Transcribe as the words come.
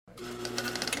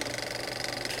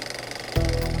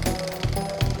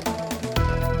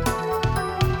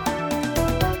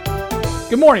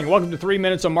Good morning. Welcome to 3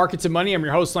 Minutes on Markets and Money. I'm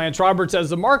your host, Lance Roberts. As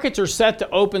the markets are set to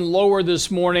open lower this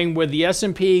morning, with the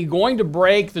S&P going to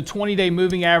break the 20-day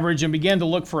moving average and begin to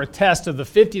look for a test of the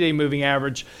 50-day moving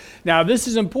average. Now, this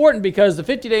is important because the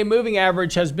 50-day moving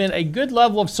average has been a good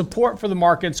level of support for the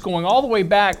markets going all the way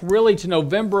back really to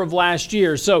November of last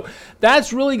year. So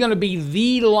that's really going to be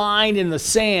the line in the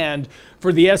sand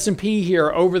for the S&P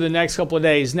here over the next couple of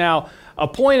days. Now, a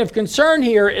point of concern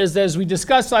here is that, as we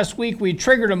discussed last week, we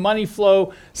triggered a money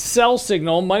flow sell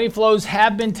signal. Money flows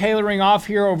have been tailoring off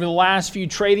here over the last few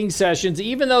trading sessions.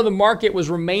 Even though the market was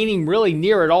remaining really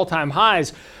near at all-time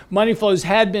highs, money flows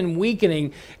had been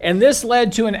weakening, and this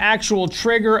led to an actual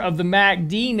trigger of the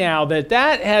MACD now that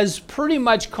has pretty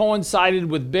much coincided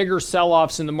with bigger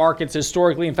sell-offs in the markets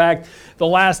historically. In fact, the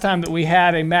last time that we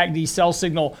had a MACD sell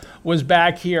signal was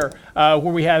back here where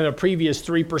we had a previous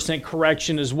 3%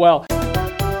 correction as well.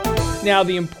 Now,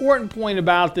 the important point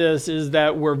about this is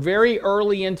that we're very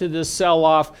early into this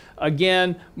sell-off.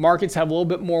 Again, markets have a little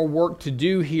bit more work to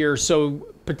do here. So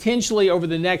potentially over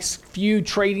the next few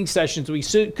trading sessions, we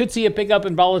could see a pickup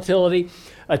in volatility.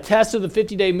 A test of the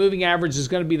 50-day moving average is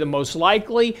going to be the most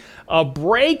likely. A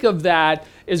break of that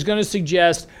is going to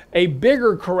suggest a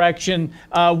bigger correction,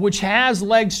 which has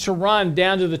legs to run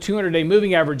down to the 200-day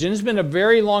moving average. And it's been a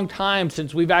very long time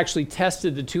since we've actually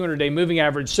tested the 200-day moving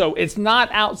average. So it's not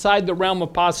outside the realm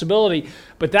of possibility,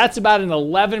 but that's about an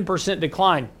 11%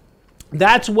 decline.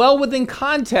 That's well within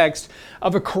context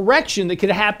of a correction that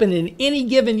could happen in any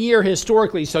given year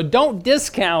historically. So don't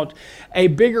discount a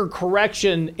bigger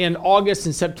correction in August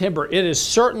and September. It is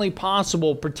certainly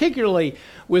possible, particularly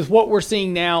with what we're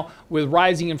seeing now with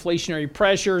rising inflationary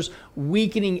pressures,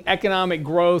 weakening economic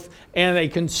growth, and a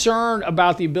concern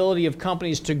about the ability of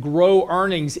companies to grow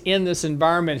earnings in this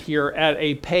environment here at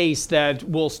a pace that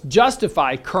will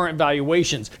justify current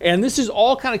valuations. And this is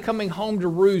all kind of coming home to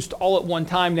roost all at one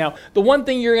time. Now, the one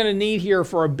thing you're going to need here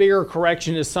for a bigger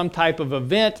correction is some type of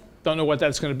event. Don't know what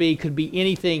that's going to be. Could be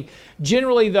anything.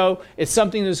 Generally, though, it's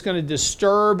something that's going to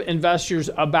disturb investors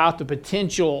about the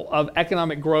potential of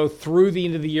economic growth through the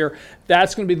end of the year.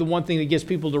 That's going to be the one thing that gets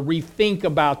people to rethink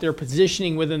about their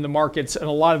positioning within the markets and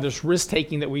a lot of this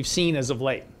risk-taking that we've seen as of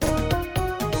late.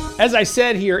 As I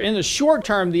said here, in the short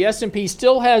term, the S&P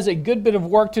still has a good bit of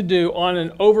work to do on an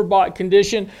overbought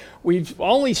condition. We've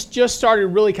only just started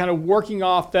really kind of working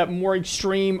off that more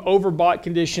extreme overbought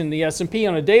condition in the S&P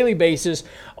on a daily basis.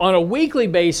 On a weekly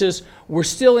basis, we're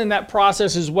still in that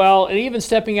process as well. And even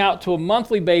stepping out to a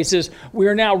monthly basis, we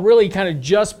are now really kind of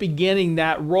just beginning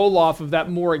that roll-off of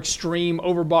that more extreme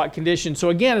overbought condition.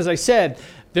 So again, as I said,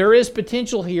 there is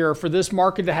potential here for this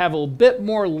market to have a bit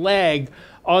more leg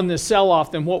on the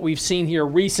sell-off than what we've seen here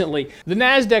recently. The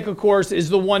NASDAQ, of course, is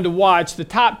the one to watch. The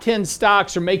top 10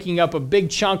 stocks are making up a big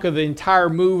chunk of the entire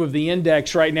move of the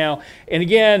index right now. And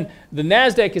again, the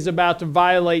NASDAQ is about to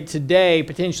violate today,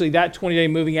 potentially that 20-day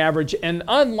moving average. And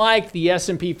unlike the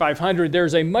S&P 500,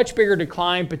 there's a much bigger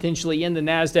decline potentially in the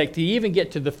NASDAQ to even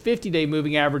get to the 50-day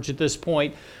moving average at this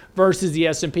point versus the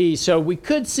S&P. So we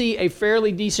could see a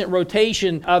fairly decent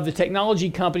rotation of the technology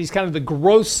companies, kind of the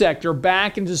growth sector,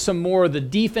 back into some more of the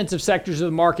defensive sectors of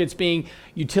the markets, being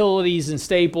utilities and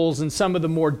staples and some of the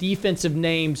more defensive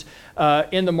names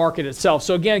in the market itself.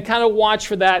 So again, kind of watch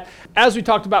for that. As we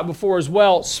talked about before as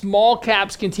well, small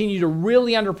caps continue to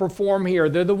really underperform here.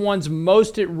 They're the ones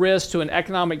most at risk to an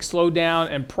economic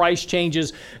slowdown and price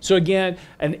changes. So again,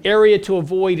 an area to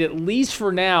avoid, at least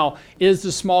for now, is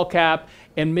the small cap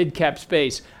and mid-cap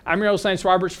space. I'm your host, Lance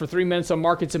Roberts, for 3 Minutes on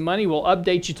Markets and Money. We'll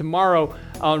update you tomorrow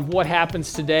on what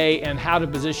happens today and how to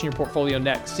position your portfolio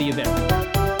next. See you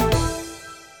then.